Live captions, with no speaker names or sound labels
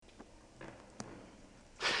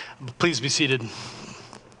Please be seated.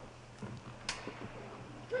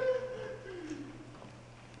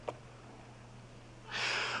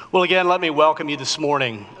 Well, again, let me welcome you this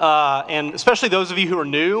morning, and especially those of you who are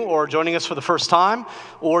new or joining us for the first time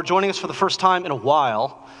or joining us for the first time in a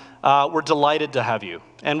while. We're delighted to have you,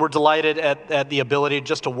 and we're delighted at the ability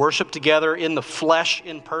just to worship together in the flesh,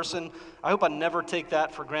 in person. I hope I never take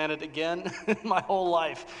that for granted again in my whole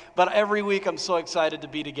life, but every week I'm so excited to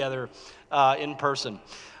be together in person.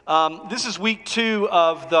 This is week 2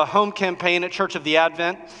 of the Home Campaign at Church of the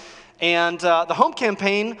Advent. And the Home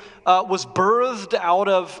Campaign was birthed out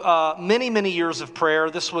of many, many years of prayer.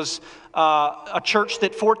 This was a church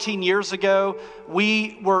that 14 years ago,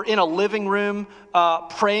 we were in a living room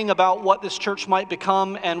praying about what this church might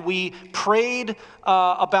become, and we prayed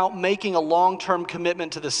about making a long-term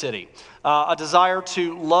commitment to the city, a desire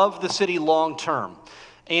to love the city long-term.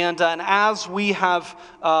 And as we have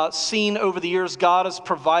seen over the years, God has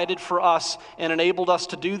provided for us and enabled us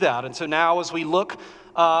to do that. And so now as we look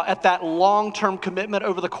at that long-term commitment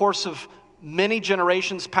over the course of many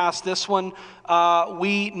generations past this one,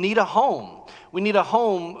 we need a home. We need a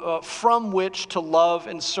home from which to love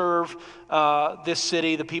and serve this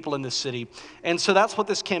city, the people in this city. And so that's what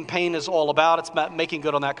this campaign is all about. It's about making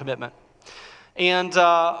good on that commitment. And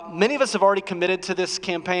many of us have already committed to this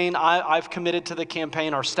campaign. I've committed to the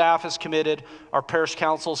campaign. Our staff is committed. Our parish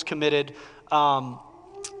council's committed.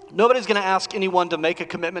 Nobody's going to ask anyone to make a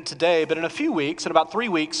commitment today, but in a few weeks, in about 3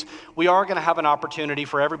 weeks, we are going to have an opportunity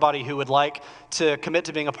for everybody who would like to commit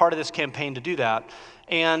to being a part of this campaign to do that.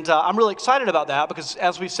 And I'm really excited about that because,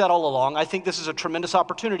 as we've said all along, I think this is a tremendous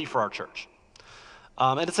opportunity for our church.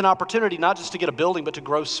 And it's an opportunity not just to get a building, but to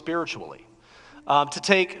grow spiritually. To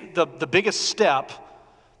take the biggest step,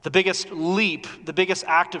 the biggest leap, the biggest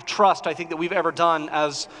act of trust I think that we've ever done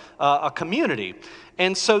as a community.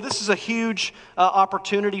 And so this is a huge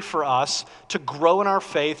opportunity for us to grow in our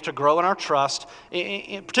faith, to grow in our trust,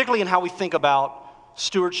 particularly in how we think about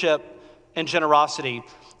stewardship and generosity.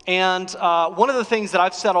 And one of the things that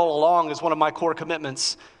I've said all along is one of my core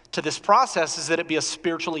commitments to this process is that it be a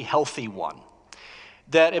spiritually healthy one.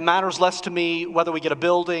 That it matters less to me whether we get a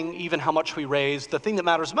building, even how much we raise. The thing that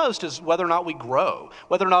matters most is whether or not we grow.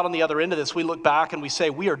 Whether or not on the other end of this, we look back and we say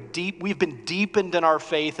we've been deepened in our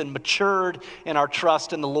faith and matured in our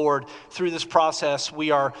trust in the Lord through this process.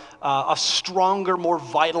 We are a stronger, more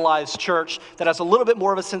vitalized church that has a little bit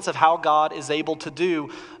more of a sense of how God is able to do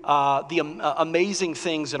the amazing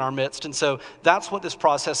things in our midst. And so that's what this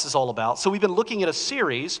process is all about. So we've been looking at a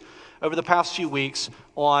series over the past few weeks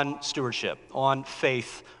on stewardship, on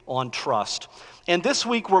faith, on trust. And this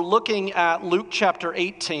week we're looking at Luke chapter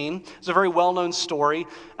 18. It's a very well-known story.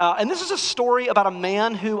 And this is a story about a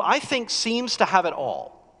man who I think seems to have it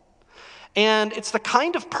all. And it's the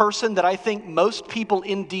kind of person that I think most people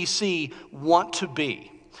in D.C. want to be.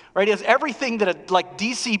 Right, he has everything that like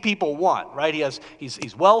DC people want, right?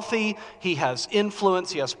 He's wealthy, he has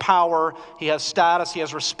influence, he has power, he has status, he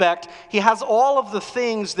has respect. He has all of the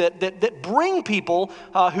things that bring people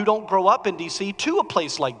who don't grow up in DC to a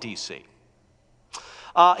place like DC.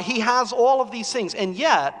 He has all of these things, and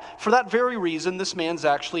yet, for that very reason, this man's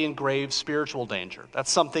actually in grave spiritual danger.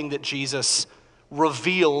 That's something that Jesus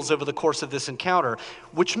reveals over the course of this encounter,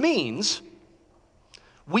 which means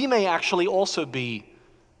we may actually also be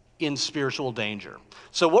in spiritual danger.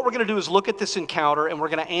 So what we're going to do is look at this encounter and we're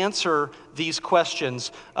going to answer these questions.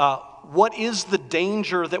 What is the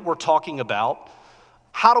danger that we're talking about?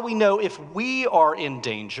 How do we know if we are in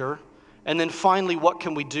danger? And then finally, what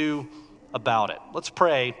can we do about it? Let's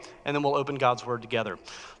pray and then we'll open God's word together.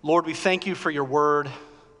 Lord, we thank you for your word.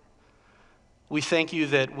 We thank you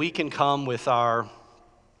that we can come with our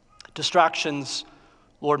distractions,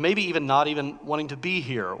 Lord, maybe even not even wanting to be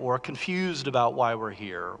here or confused about why we're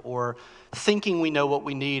here or thinking we know what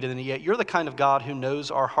we need, and yet you're the kind of God who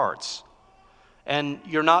knows our hearts. And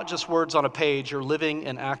you're not just words on a page, you're living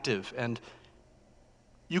and active, and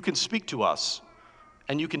you can speak to us,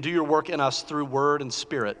 and you can do your work in us through word and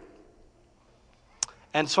spirit.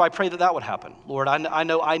 And so I pray that would happen. Lord, I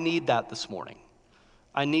know I need that this morning.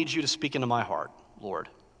 I need you to speak into my heart, Lord.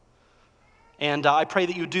 And I pray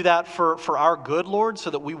that you do that for our good, Lord,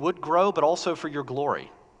 so that we would grow, but also for your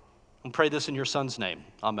glory. And pray this in your Son's name.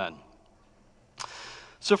 Amen.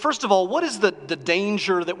 So first of all, what is the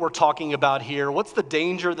danger that we're talking about here? What's the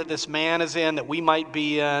danger that this man is in, that we might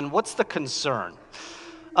be in? What's the concern?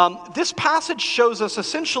 This passage shows us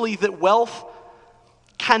essentially that wealth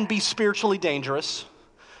can be spiritually dangerous,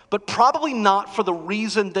 but probably not for the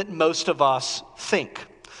reason that most of us think.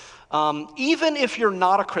 Even if you're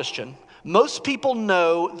not a Christian, most people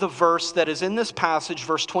know the verse that is in this passage,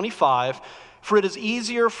 verse 25, For it is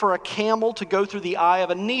easier for a camel to go through the eye of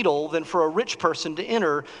a needle than for a rich person to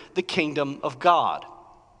enter the kingdom of God."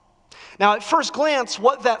 Now, at first glance,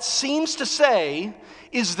 what that seems to say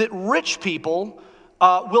is that rich people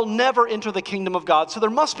will never enter the kingdom of God. So there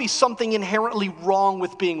must be something inherently wrong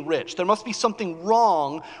with being rich. There must be something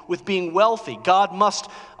wrong with being wealthy. God must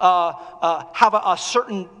have a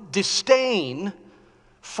certain disdain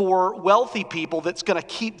for wealthy people that's going to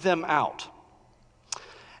keep them out.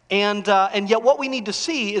 And yet what we need to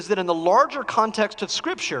see is that in the larger context of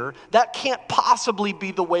Scripture, that can't possibly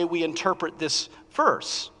be the way we interpret this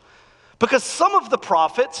verse. Because some of the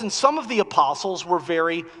prophets and some of the apostles were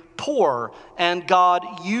very poor, and God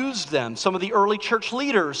used them. Some of the early church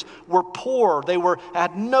leaders were poor. They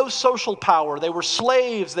had no social power. They were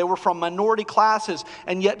slaves. They were from minority classes,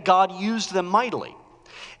 and yet God used them mightily.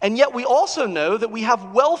 And yet we also know that we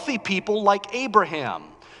have wealthy people like Abraham,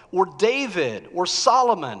 or David, or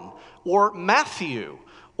Solomon, or Matthew,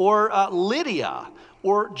 or Lydia,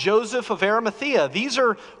 or Joseph of Arimathea. These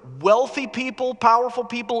are wealthy people, powerful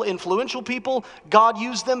people, influential people. God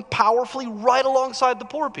used them powerfully right alongside the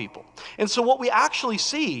poor people. And so what we actually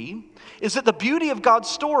see is that the beauty of God's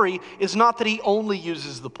story is not that he only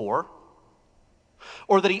uses the poor,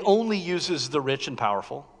 or that he only uses the rich and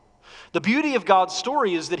powerful. The beauty of God's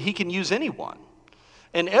story is that he can use anyone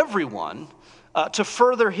and everyone to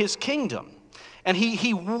further his kingdom. And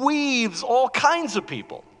he weaves all kinds of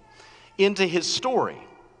people into his story.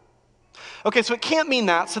 Okay, so it can't mean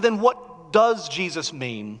that. So then what does Jesus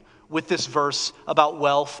mean with this verse about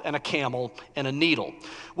wealth and a camel and a needle?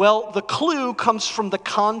 Well, the clue comes from the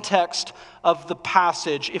context of the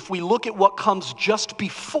passage. If we look at what comes just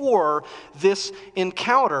before this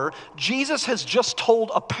encounter, Jesus has just told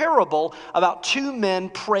a parable about two men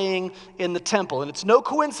praying in the temple. And it's no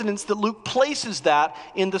coincidence that Luke places that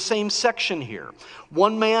in the same section here.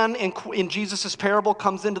 One man in Jesus' parable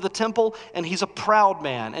comes into the temple, and he's a proud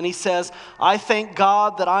man. And he says, "I thank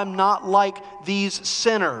God that I'm not like these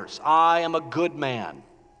sinners. I am a good man."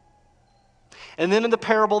 And then in the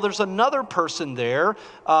parable, there's another person there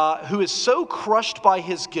who is so crushed by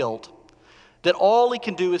his guilt that all he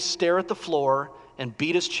can do is stare at the floor and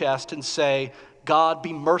beat his chest and say, "God,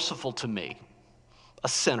 be merciful to me, a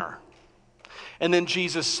sinner." And then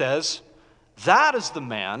Jesus says, that is the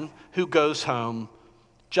man who goes home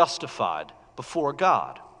justified before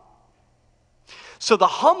God. So the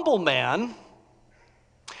humble man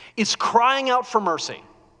is crying out for mercy.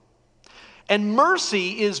 And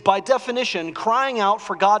mercy is, by definition, crying out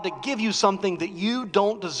for God to give you something that you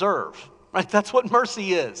don't deserve. Right? That's what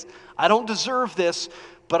mercy is. I don't deserve this,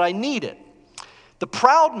 but I need it. The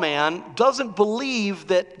proud man doesn't believe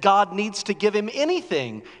that God needs to give him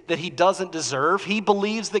anything that he doesn't deserve. He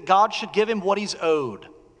believes that God should give him what he's owed.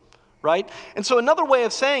 Right? And so another way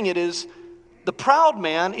of saying it is, the proud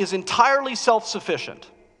man is entirely self-sufficient.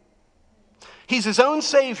 He's his own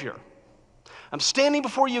savior. I'm standing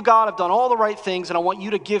before you, God. I've done all the right things, and I want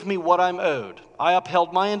you to give me what I'm owed. I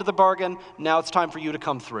upheld my end of the bargain. Now it's time for you to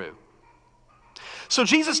come through. So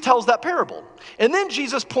Jesus tells that parable. And then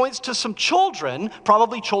Jesus points to some children,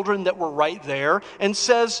 probably children that were right there, and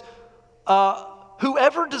says,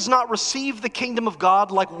 whoever does not receive the kingdom of God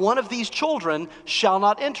like one of these children shall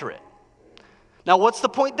not enter it. Now, what's the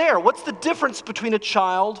point there? What's the difference between a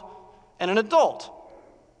child and an adult?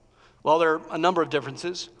 Well, there are a number of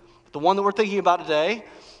differences. The one that we're thinking about today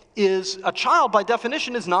is a child, by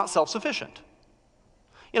definition, is not self-sufficient.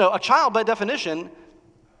 You know, a child, by definition,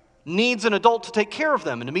 needs an adult to take care of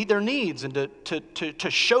them and to meet their needs and to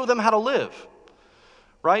show them how to live.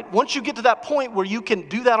 Right? Once you get to that point where you can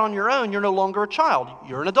do that on your own, you're no longer a child.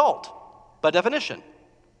 You're an adult, by definition.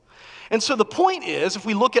 And so the point is, if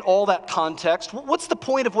we look at all that context, what's the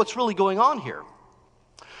point of what's really going on here?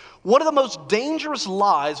 One of the most dangerous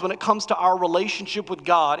lies when it comes to our relationship with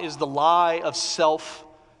God is the lie of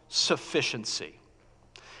self-sufficiency.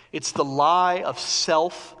 It's the lie of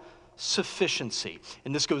self-sufficiency.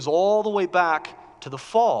 And this goes all the way back to the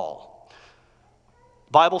fall.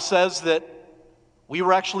 The Bible says that we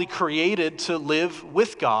were actually created to live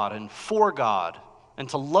with God and for God and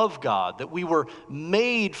to love God, that we were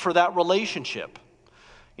made for that relationship.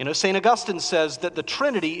 You know, St. Augustine says that the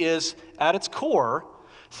Trinity is, at its core,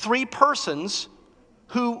 three persons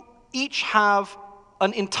who each have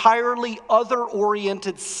an entirely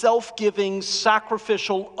other-oriented, self-giving,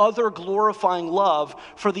 sacrificial, other-glorifying love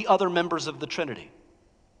for the other members of the Trinity.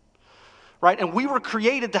 Right? And we were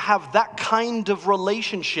created to have that kind of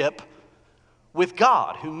relationship with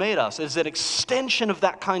God, who made us, as an extension of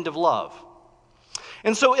that kind of love.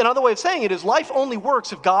 And so another way of saying it is, life only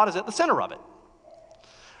works if God is at the center of it.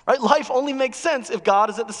 Right? Life only makes sense if God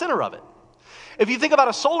is at the center of it. If you think about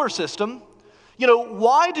a solar system,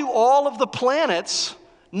 why do all of the planets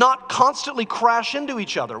not constantly crash into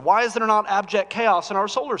each other? Why is there not abject chaos in our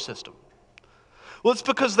solar system? Well, it's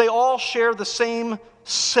because they all share the same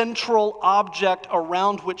central object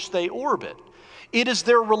around which they orbit. It is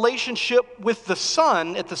their relationship with the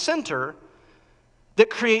sun at the center that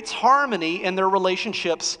creates harmony in their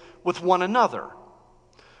relationships with one another.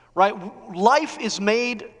 Right? Life is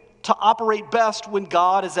made to operate best when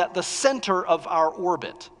God is at the center of our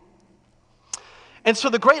orbit. And so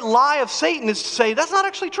the great lie of Satan is to say that's not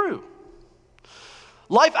actually true.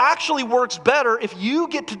 Life actually works better if you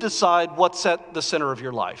get to decide what's at the center of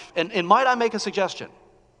your life. And might I make a suggestion?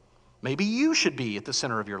 Maybe you should be at the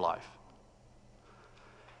center of your life.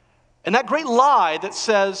 And that great lie that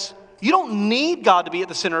says you don't need God to be at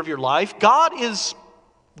the center of your life. God is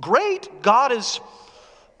great. God is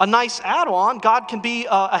a nice add-on. God can be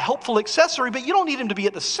a helpful accessory, but you don't need him to be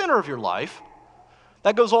at the center of your life.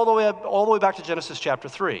 That goes all the way back to Genesis chapter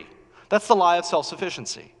 3. That's the lie of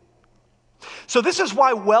self-sufficiency. So this is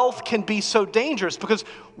why wealth can be so dangerous, because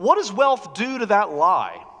what does wealth do to that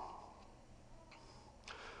lie?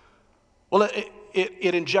 Well,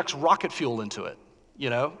 it injects rocket fuel into it.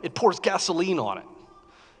 It pours gasoline on it.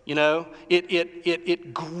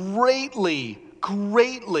 It greatly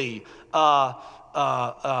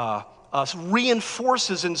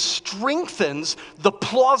reinforces and strengthens the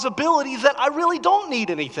plausibility that I really don't need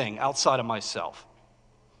anything outside of myself,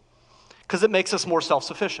 because it makes us more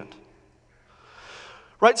self-sufficient.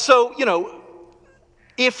 Right? So,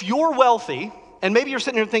 if you're wealthy, and maybe you're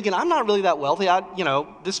sitting here thinking, I'm not really that wealthy.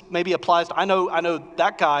 This maybe applies to, I know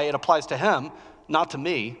that guy, it applies to him, not to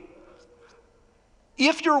me.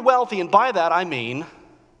 If you're wealthy, and by that I mean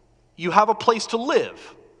you have a place to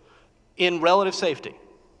live in relative safety,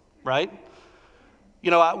 right?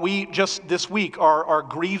 We just this week are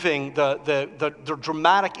grieving the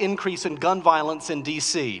dramatic increase in gun violence in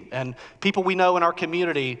D.C. And people we know in our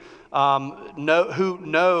community who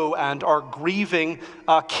know and are grieving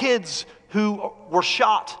kids who were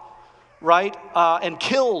shot, right, and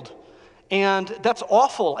killed. And that's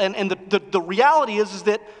awful. And the reality is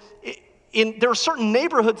that there are certain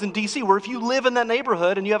neighborhoods in D.C. where if you live in that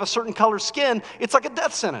neighborhood and you have a certain color skin, it's like a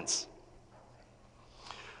death sentence.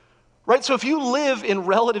 Right? So if you live in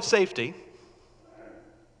relative safety,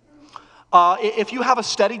 if you have a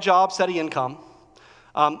steady job, steady income,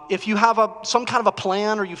 if you have some kind of a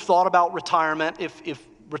plan or you've thought about retirement, if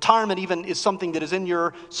retirement even is something that is in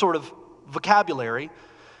your sort of vocabulary,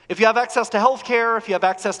 if you have access to health care, if you have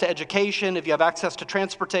access to education, if you have access to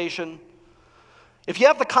transportation, if you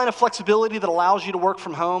have the kind of flexibility that allows you to work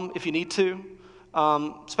from home if you need to,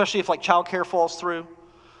 especially if like childcare falls through,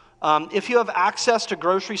 if you have access to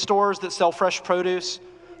grocery stores that sell fresh produce,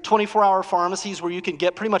 24-hour pharmacies where you can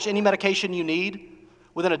get pretty much any medication you need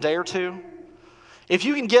within a day or two, if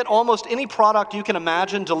you can get almost any product you can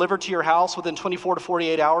imagine delivered to your house within 24 to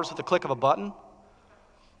 48 hours with the click of a button,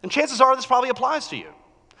 then chances are this probably applies to you.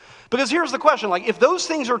 Because here's the question, if those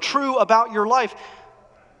things are true about your life,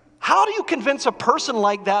 how do you convince a person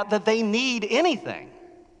like that they need anything?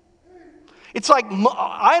 It's like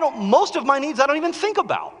most of my needs I don't even think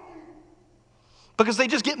about, because they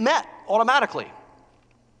just get met automatically.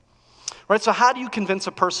 Right? So how do you convince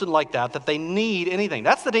a person like that they need anything?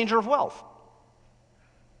 That's the danger of wealth.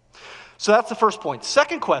 So that's the first point.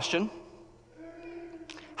 Second question,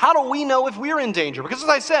 how do we know if we're in danger? Because as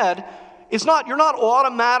I said, you're not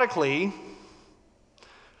automatically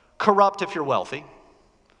corrupt if you're wealthy.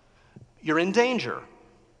 You're in danger.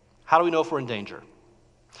 How do we know if we're in danger?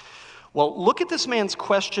 Well, look at this man's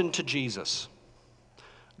question to Jesus.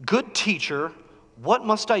 Good teacher, what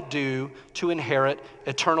must I do to inherit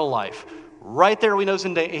eternal life? Right there we know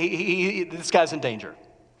this guy's in danger.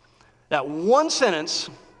 That one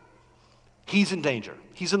sentence, he's in danger.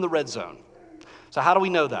 He's in the red zone. So how do we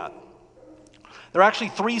know that? There are actually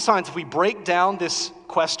 3 signs. If we break down this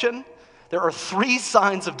question, there are 3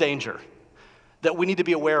 signs of danger that we need to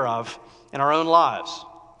be aware of in our own lives.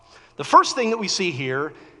 The first thing that we see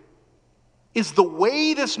here is the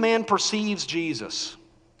way this man perceives Jesus.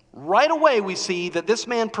 Right away we see that this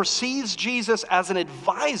man perceives Jesus as an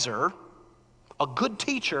advisor, a good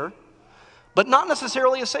teacher, but not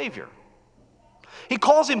necessarily a savior. He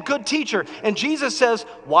calls him good teacher, and Jesus says,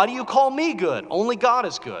 why do you call me good? Only God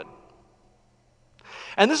is good.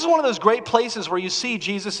 And this is one of those great places where you see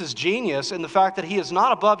Jesus' genius in the fact that he is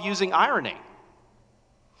not above using irony.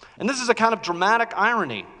 And this is a kind of dramatic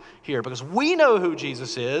irony here, because we know who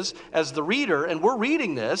Jesus is as the reader, and we're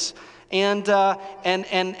reading this, and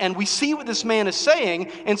we see what this man is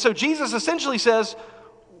saying, and so Jesus essentially says,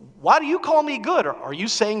 why do you call me good? Are you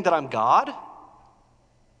saying that I'm God?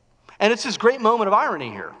 And it's this great moment of irony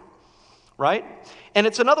here, right? And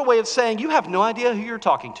it's another way of saying, you have no idea who you're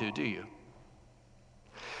talking to, do you?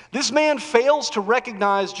 This man fails to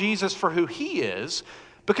recognize Jesus for who he is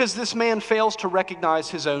because this man fails to recognize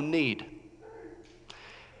his own need.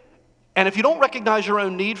 And if you don't recognize your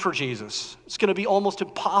own need for Jesus, it's going to be almost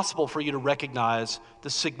impossible for you to recognize the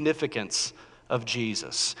significance of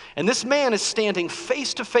Jesus. And this man is standing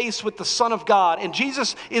face to face with the Son of God, and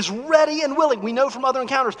Jesus is ready and willing. We know from other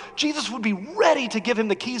encounters, Jesus would be ready to give him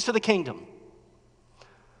the keys to the kingdom.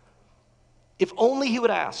 If only he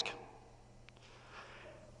would ask.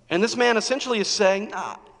 And this man essentially is saying,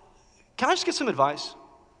 can I just get some advice?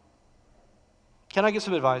 Can I get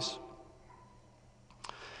some advice?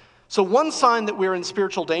 So one sign that we're in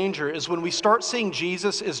spiritual danger is when we start seeing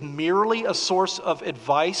Jesus as merely a source of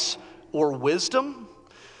advice or wisdom,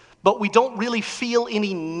 but we don't really feel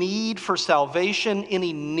any need for salvation,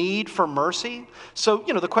 any need for mercy. So,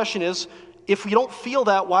 the question is, if we don't feel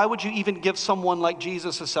that, why would you even give someone like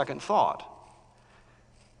Jesus a second thought?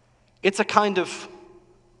 It's a kind of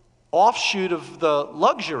offshoot of the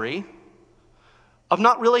luxury of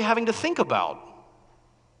not really having to think about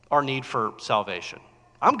our need for salvation.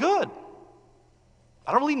 I'm good.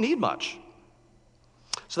 I don't really need much.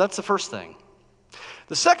 So that's the first thing.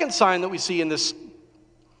 The second sign that we see in this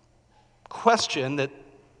question that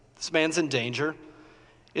this man's in danger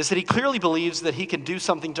is that he clearly believes that he can do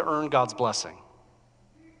something to earn God's blessing.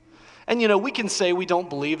 And we can say we don't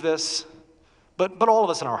believe this, but all of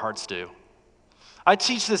us in our hearts do. I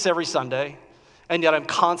teach this every Sunday, and yet I'm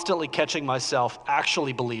constantly catching myself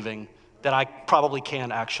actually believing that I probably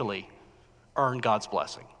can actually earn God's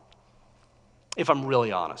blessing, if I'm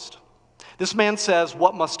really honest. This man says,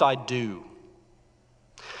 what must I do?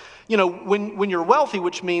 When you're wealthy,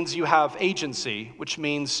 which means you have agency, which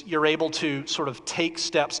means you're able to sort of take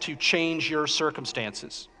steps to change your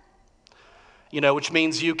circumstances, which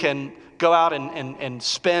means you can go out and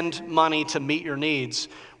spend money to meet your needs.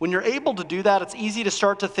 When you're able to do that, it's easy to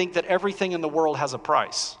start to think that everything in the world has a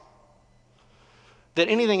price. That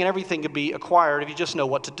anything and everything can be acquired if you just know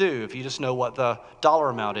what to do, if you just know what the dollar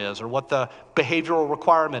amount is or what the behavioral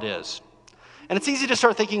requirement is. And it's easy to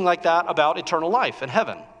start thinking like that about eternal life and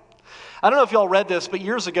heaven. I don't know if y'all read this, but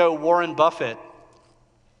years ago, Warren Buffett,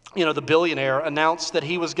 the billionaire, announced that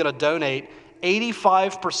he was going to donate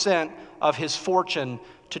 85% of his fortune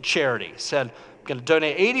to charity. He said, I'm going to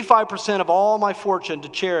donate 85% of all my fortune to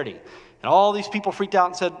charity. And all these people freaked out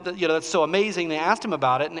and said, that's so amazing. They asked him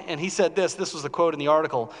about it, and he said this was the quote in the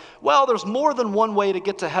article, well, there's more than one way to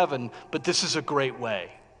get to heaven, but this is a great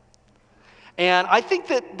way. And I think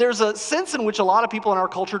that there's a sense in which a lot of people in our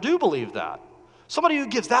culture do believe that. Somebody who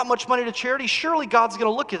gives that much money to charity, surely God's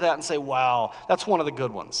going to look at that and say, wow, that's one of the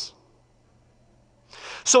good ones.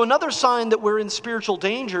 So another sign that we're in spiritual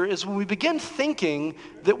danger is when we begin thinking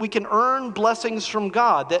that we can earn blessings from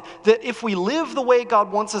God, that if we live the way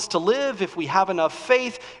God wants us to live, if we have enough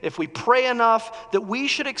faith, if we pray enough, that we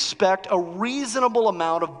should expect a reasonable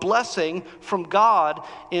amount of blessing from God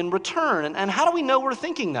in return. And how do we know we're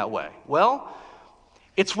thinking that way? Well,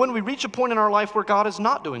 it's when we reach a point in our life where God is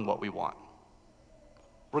not doing what we want,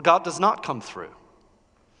 where God does not come through,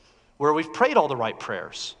 where we've prayed all the right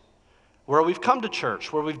prayers, where we've come to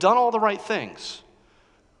church, where we've done all the right things.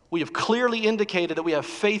 We have clearly indicated that we have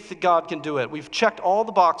faith that God can do it. We've checked all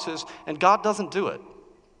the boxes, and God doesn't do it.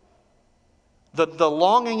 The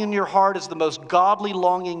longing in your heart is the most godly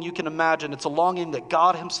longing you can imagine. It's a longing that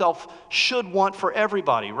God himself should want for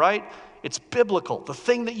everybody, right? It's biblical, the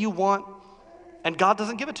thing that you want, and God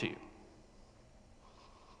doesn't give it to you.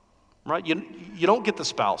 Right? You don't get the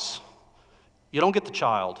spouse. You don't get the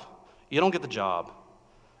child. You don't get the job.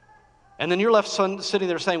 And then you're left sitting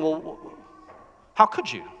there saying, well, how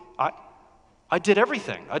could you? I did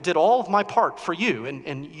everything. I did all of my part for you,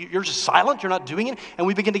 and you're just silent. You're not doing it. And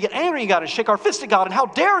we begin to get angry at God and shake our fist at God, and how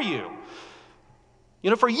dare you?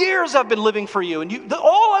 For years I've been living for you, and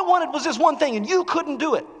all I wanted was this one thing, and you couldn't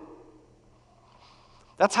do it.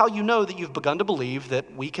 That's how you know that you've begun to believe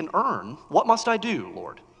that we can earn. What must I do,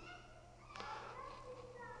 Lord?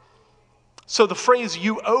 So the phrase,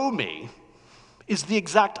 you owe me, is the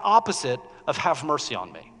exact opposite of have mercy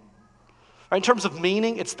on me. Right? In terms of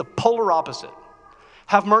meaning, it's the polar opposite.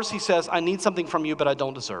 Have mercy says, I need something from you, but I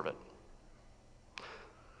don't deserve it.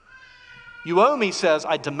 You owe me says,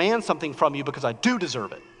 I demand something from you because I do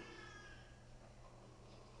deserve it.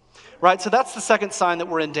 Right? So that's the second sign that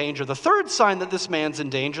we're in danger. The third sign that this man's in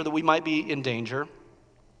danger, that we might be in danger,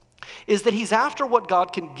 is that he's after what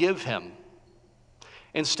God can give him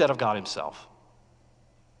instead of God himself.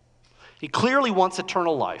 He clearly wants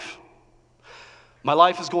eternal life. My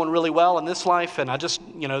life is going really well in this life, and I just,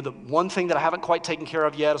 the one thing that I haven't quite taken care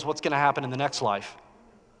of yet is what's going to happen in the next life.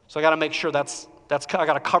 So I got to make sure I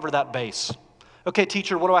got to cover that base. Okay,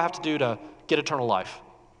 teacher, what do I have to do to get eternal life?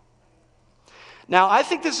 Now, I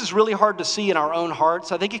think this is really hard to see in our own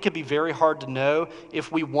hearts. I think it can be very hard to know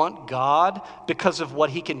if we want God because of what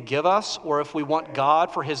he can give us, or if we want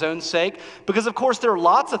God for his own sake. Because, of course, there are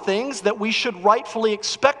lots of things that we should rightfully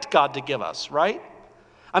expect God to give us, right?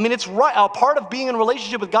 I mean, it's right. A part of being in a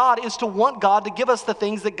relationship with God is to want God to give us the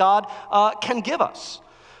things that God can give us.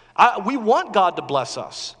 We want God to bless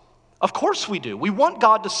us. Of course we do. We want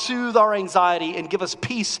God to soothe our anxiety and give us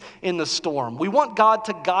peace in the storm. We want God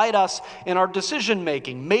to guide us in our decision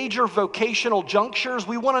making. Major vocational junctures,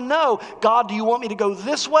 we want to know, God, do you want me to go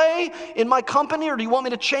this way in my company, or do you want me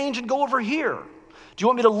to change and go over here? Do you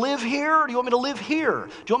want me to live here, or do you want me to live here?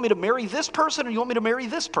 Do you want me to marry this person, or do you want me to marry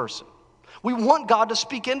this person? We want God to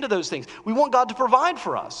speak into those things. We want God to provide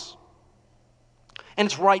for us. And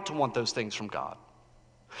it's right to want those things from God.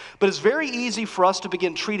 But it's very easy for us to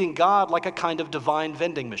begin treating God like a kind of divine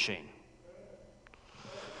vending machine.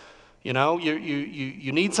 You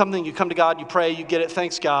need something, you come to God, you pray, you get it,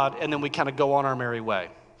 thanks God, and then we kind of go on our merry way.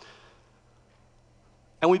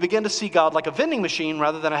 And we begin to see God like a vending machine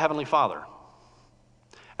rather than a heavenly Father.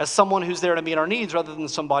 As someone who's there to meet our needs rather than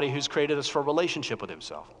somebody who's created us for a relationship with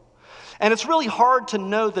himself. And it's really hard to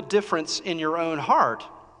know the difference in your own heart.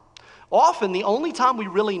 Often, the only time we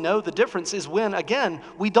really know the difference is when, again,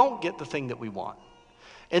 we don't get the thing that we want.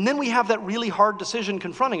 And then we have that really hard decision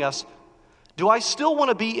confronting us. Do I still want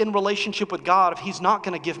to be in relationship with God if he's not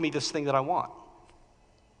going to give me this thing that I want?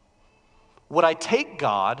 Would I take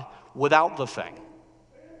God without the thing?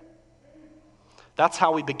 That's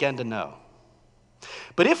how we begin to know.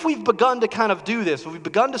 But if we've begun to kind of do this, if we've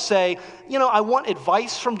begun to say, I want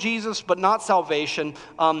advice from Jesus, but not salvation,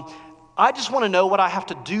 I just want to know what I have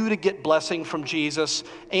to do to get blessing from Jesus.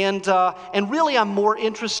 And really, I'm more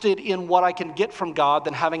interested in what I can get from God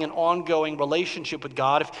than having an ongoing relationship with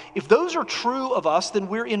God. If those are true of us, then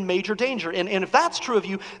we're in major danger. And if that's true of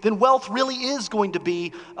you, then wealth really is going to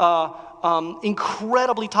be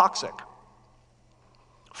incredibly toxic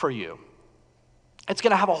for you. It's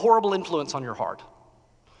going to have a horrible influence on your heart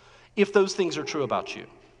if those things are true about you.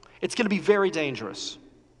 It's going to be very dangerous.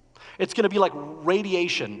 It's going to be like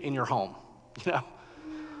radiation in your home,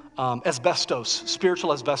 asbestos,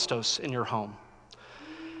 spiritual asbestos in your home.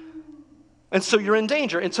 And so you're in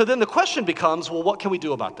danger. And so then the question becomes, well, what can we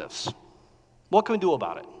do about this? What can we do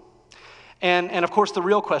about it? And of course, the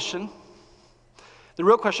real question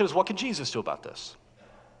is, what can Jesus do about this?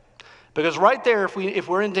 Because right there, if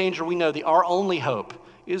we're in danger, we know our only hope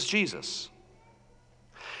is Jesus.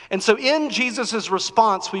 And so in Jesus'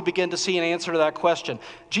 response, we begin to see an answer to that question.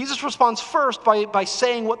 Jesus responds first by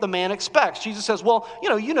saying what the man expects. Jesus says, well,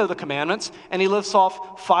 you know the commandments, and he lists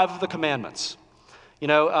off 5 of the commandments. And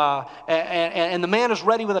the man is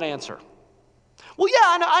ready with an answer. Well,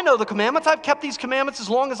 yeah, I know the commandments. I've kept these commandments as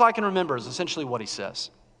long as I can remember, is essentially what he says.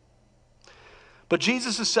 But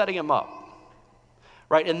Jesus is setting him up,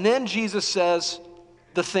 right? And then Jesus says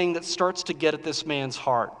the thing that starts to get at this man's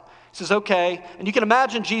heart. He says, okay, and you can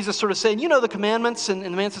imagine Jesus sort of saying, you know the commandments, and the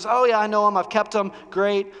man says, oh yeah, I know them, I've kept them,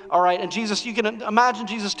 great, all right. And you can imagine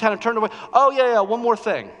Jesus kind of turned away, oh yeah, one more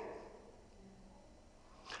thing.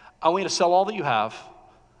 I want you to sell all that you have,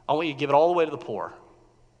 I want you to give it all away to the poor,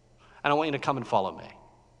 and I want you to come and follow me.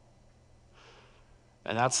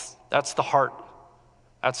 And that's the heart,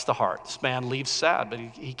 This man leaves sad, but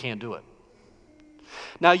he can't do it.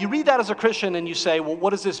 Now, you read that as a Christian and you say, well,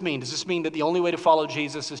 what does this mean? Does this mean that the only way to follow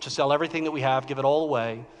Jesus is to sell everything that we have, give it all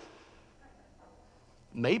away?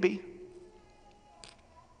 Maybe.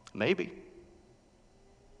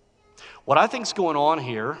 What I think is going on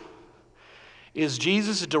here is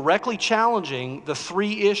Jesus directly challenging the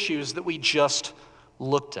 3 issues that we just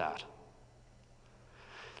looked at.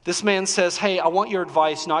 This man says, hey, I want your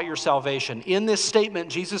advice, not your salvation. In this statement,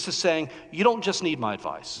 Jesus is saying, you don't just need my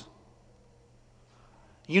advice.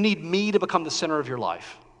 You need me to become the center of your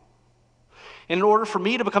life. And in order for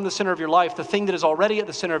me to become the center of your life, the thing that is already at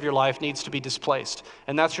the center of your life needs to be displaced,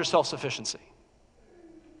 and that's your self-sufficiency.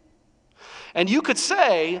 And you could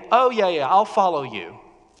say, oh, yeah, I'll follow you.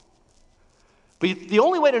 But the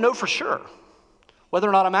only way to know for sure whether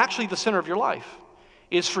or not I'm actually the center of your life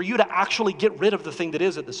is for you to actually get rid of the thing that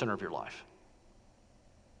is at the center of your life.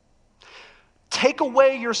 Take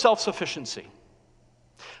away your self-sufficiency.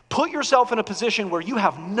 Put yourself in a position where you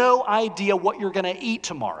have no idea what you're going to eat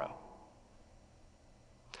tomorrow.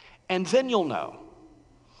 And then you'll know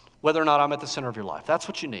whether or not I'm at the center of your life. That's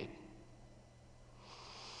what you need.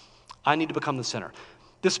 I need to become the center.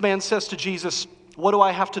 This man says to Jesus, what do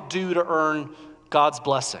I have to do to earn God's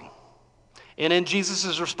blessing? And in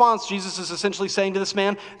Jesus' response, Jesus is essentially saying to this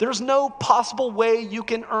man, there's no possible way you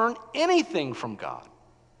can earn anything from God.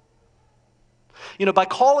 By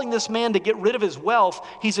calling this man to get rid of his wealth,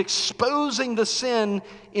 he's exposing the sin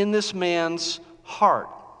in this man's heart.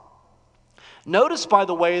 Notice, by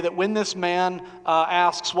the way, that when this man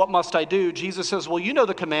asks, what must I do? Jesus says, well, you know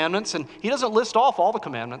the commandments, and he doesn't list off all the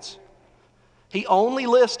commandments. He only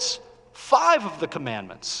lists 5 of the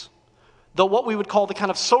commandments, what we would call the kind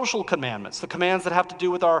of social commandments, the commands that have to do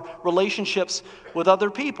with our relationships with other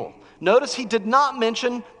people. Notice he did not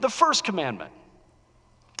mention the first commandment.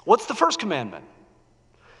 What's the first commandment?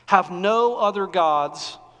 Have no other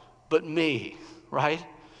gods but me, right?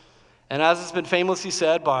 And as it's been famously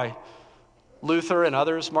said by Luther and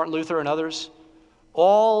others, Martin Luther and others,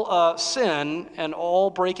 all sin and all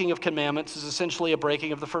breaking of commandments is essentially a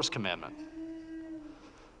breaking of the first commandment.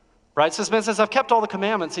 Right? So this man says, I've kept all the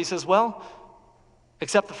commandments. He says, well,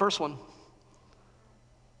 except the first one.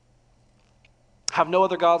 Have no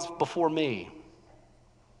other gods before me.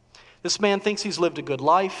 This man thinks he's lived a good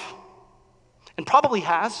life, and probably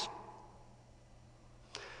has,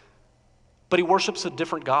 but he worships a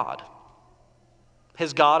different God.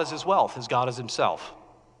 His God is his wealth. His God is himself.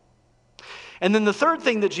 And then the third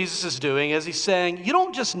thing that Jesus is doing is he's saying, you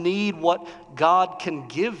don't just need what God can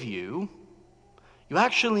give you, you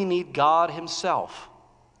actually need God himself.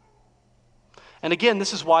 And again,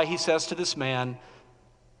 this is why he says to this man,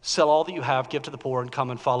 sell all that you have, give to the poor, and come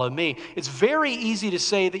and follow me. It's very easy to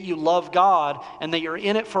say that you love God and that you're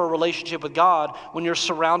in it for a relationship with God when you're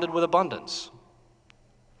surrounded with abundance.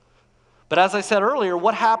 But as I said earlier,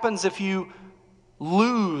 what happens if you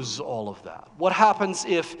lose all of that? What happens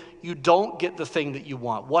if you don't get the thing that you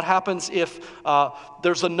want? What happens if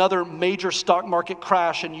there's another major stock market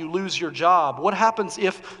crash and you lose your job? What happens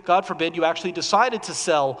if, God forbid, you actually decided to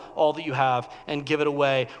sell all that you have and give it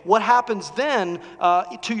away? What happens then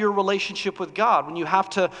to your relationship with God when you have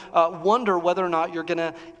to wonder whether or not you're going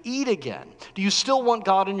to eat again? Do you still want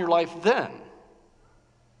God in your life then?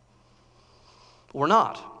 Or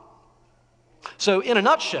not? So in a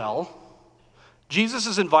nutshell, Jesus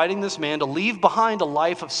is inviting this man to leave behind a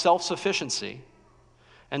life of self-sufficiency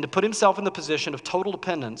and to put himself in the position of total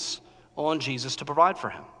dependence on Jesus to provide for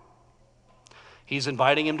him. He's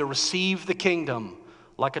inviting him to receive the kingdom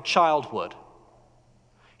like a child would.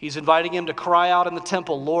 He's inviting him to cry out in the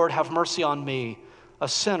temple, Lord, have mercy on me, a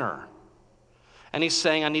sinner. And he's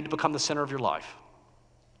saying, I need to become the center of your life.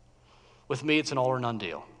 With me, it's an all or none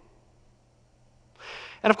deal.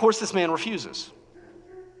 And of course, this man refuses.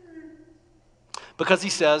 Because he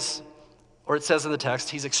says, or it says in the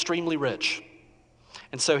text, he's extremely rich.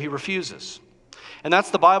 And so he refuses. And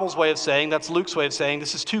that's the Bible's way of saying, that's Luke's way of saying,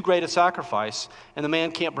 this is too great a sacrifice, and the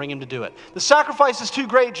man can't bring him to do it. The sacrifice is too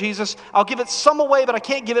great, Jesus. I'll give it some away, but I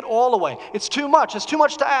can't give it all away. It's too much. It's too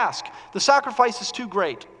much to ask. The sacrifice is too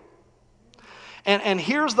great. And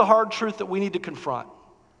here's the hard truth that we need to confront.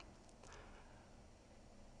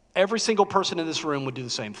 Every single person in this room would do the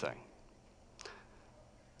same thing.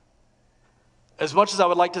 As much as I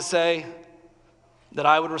would like to say that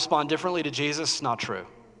I would respond differently to Jesus, not true.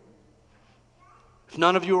 If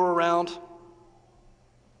none of you were around,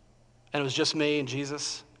 and it was just me and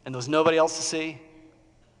Jesus, and there was nobody else to see,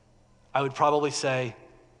 I would probably say,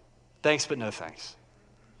 thanks, but no thanks.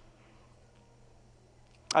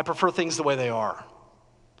 I prefer things the way they are,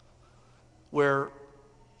 where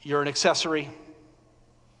you're an accessory,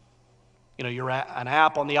 you're an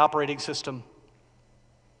app on the operating system,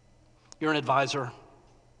 you're an advisor.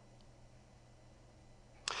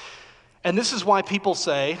 And this is why people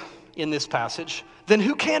say in this passage, then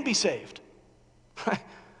who can be saved?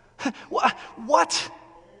 What?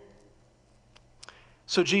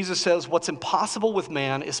 So Jesus says, what's impossible with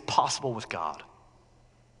man is possible with God.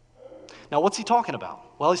 Now, what's he talking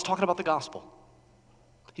about? Well, he's talking about the gospel.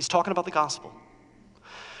 He's talking about the gospel.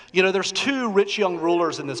 There's 2 rich young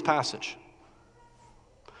rulers in this passage.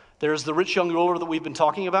 There's the rich young ruler that we've been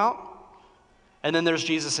talking about, and then there's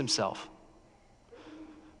Jesus himself.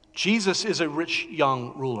 Jesus is a rich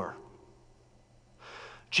young ruler.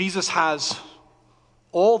 Jesus has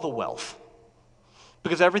all the wealth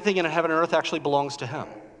because everything in heaven and earth actually belongs to him.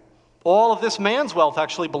 All of this man's wealth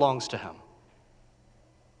actually belongs to him.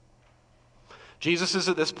 Jesus is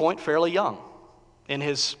at this point fairly young in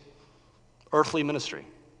his earthly ministry.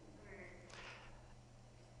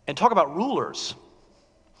 And talk about rulers.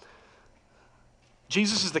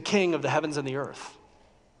 Jesus is the king of the heavens and the earth.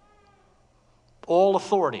 All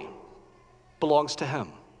authority belongs to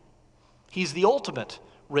him. He's the ultimate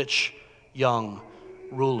rich young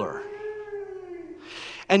ruler.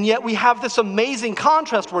 And yet we have this amazing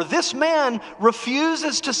contrast where this man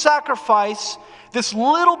refuses to sacrifice this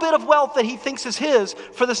little bit of wealth that he thinks is his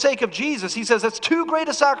for the sake of Jesus. He says it's too great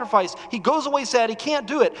a sacrifice. He goes away sad, he can't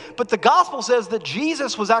do it. But the gospel says that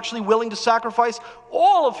Jesus was actually willing to sacrifice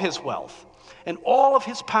all of his wealth and all of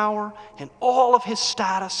his power and all of his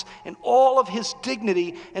status and all of his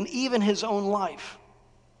dignity and even his own life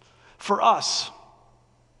for us.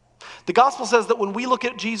 The gospel says that when we look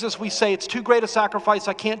at Jesus, we say it's too great a sacrifice,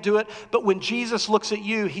 I can't do it. But when Jesus looks at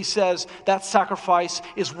you, he says that sacrifice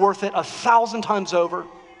is worth it 1,000 times over.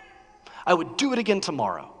 I would do it again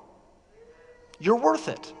tomorrow. You're worth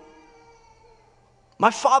it. My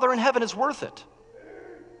Father in heaven is worth it.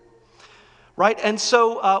 Right? And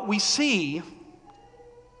so we see,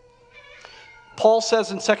 Paul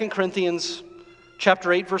says in 2 Corinthians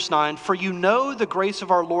chapter 8, verse 9, "For you know the grace of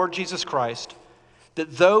our Lord Jesus Christ,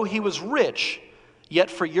 that though he was rich, yet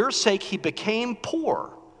for your sake he became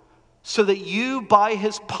poor, so that you by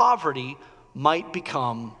his poverty might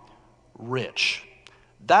become rich."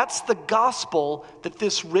 That's the gospel that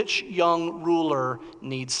this rich young ruler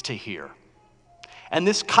needs to hear. And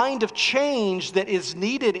this kind of change that is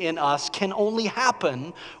needed in us can only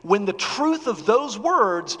happen when the truth of those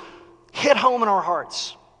words hit home in our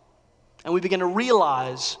hearts. And we begin to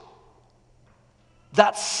realize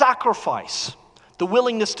that sacrifice, the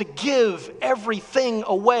willingness to give everything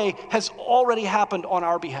away, has already happened on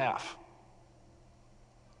our behalf.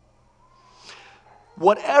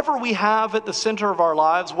 Whatever we have at the center of our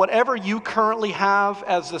lives, whatever you currently have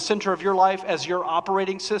as the center of your life, as your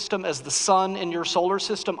operating system, as the sun in your solar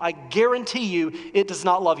system, I guarantee you it does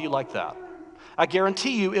not love you like that. I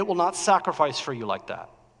guarantee you it will not sacrifice for you like that.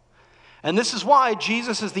 And this is why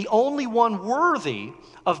Jesus is the only one worthy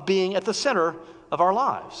of being at the center of our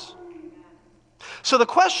lives. So the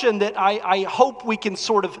question that I hope we can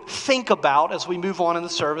sort of think about as we move on in the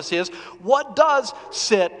service is, what does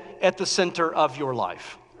sit at the center of your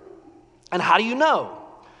life? And how do you know?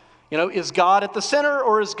 Is God at the center,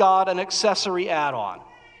 or is God an accessory add-on?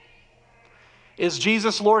 Is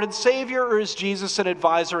Jesus Lord and Savior, or is Jesus an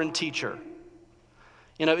advisor and teacher?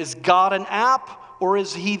 Is God an app, or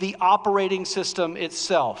is he the operating system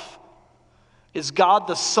itself? Is God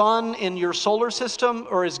the sun in your solar system,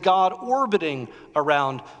 or is God orbiting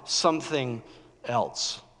around something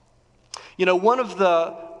else? One of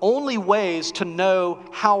the only ways to know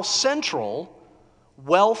how central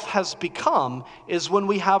wealth has become is when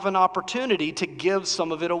we have an opportunity to give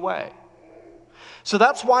some of it away. So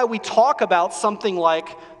that's why we talk about something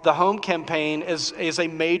like the home campaign as a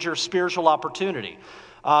major spiritual opportunity.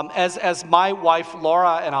 As my wife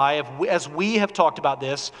Laura and I, as we have talked about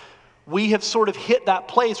this, we have sort of hit that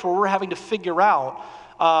place where we're having to figure out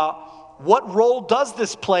what role does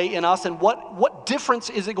this play in us, and what difference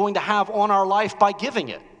is it going to have on our life by giving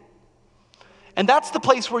it? And that's the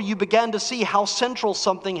place where you begin to see how central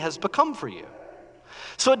something has become for you.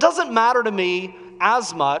 So it doesn't matter to me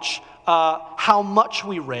as much how much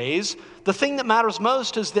we raise. The thing that matters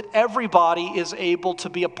most is that everybody is able to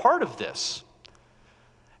be a part of this.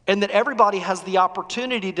 And that everybody has the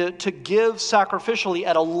opportunity to give sacrificially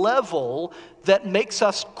at a level that makes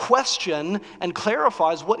us question and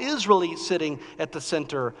clarifies what is really sitting at the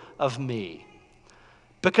center of me.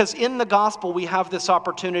 Because in the gospel, we have this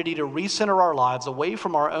opportunity to recenter our lives away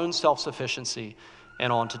from our own self-sufficiency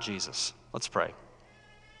and onto Jesus. Let's pray.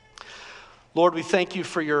 Lord, we thank you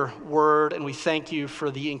for your word, and we thank you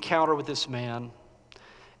for the encounter with this man.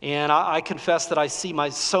 And I confess that I see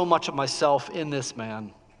so much of myself in this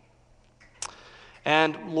man.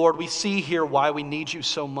 And Lord, we see here why we need you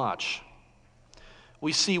so much.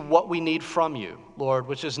 We see what we need from you, Lord,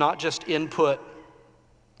 which is not just input,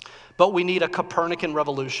 but we need a Copernican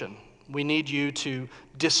revolution. We need you to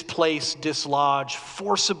displace, dislodge,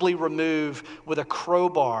 forcibly remove with a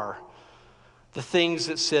crowbar the things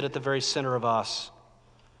that sit at the very center of us,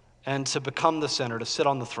 and to become the center, to sit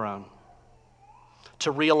on the throne,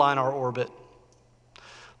 to realign our orbit.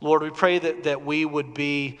 Lord, we pray that we would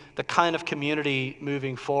be the kind of community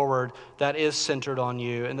moving forward that is centered on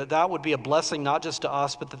you, and that would be a blessing not just to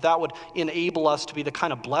us, but that would enable us to be the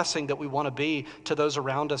kind of blessing that we want to be to those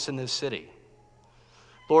around us in this city.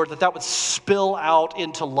 Lord, that would spill out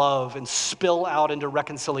into love, and spill out into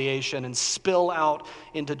reconciliation, and spill out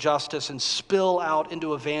into justice, and spill out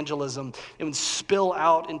into evangelism, and spill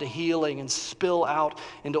out into healing, and spill out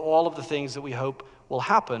into all of the things that we hope will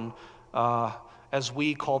happen as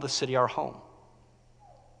we call the city our home.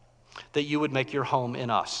 That you would make your home in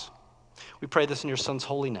us. We pray this in your Son's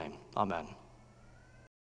holy name. Amen.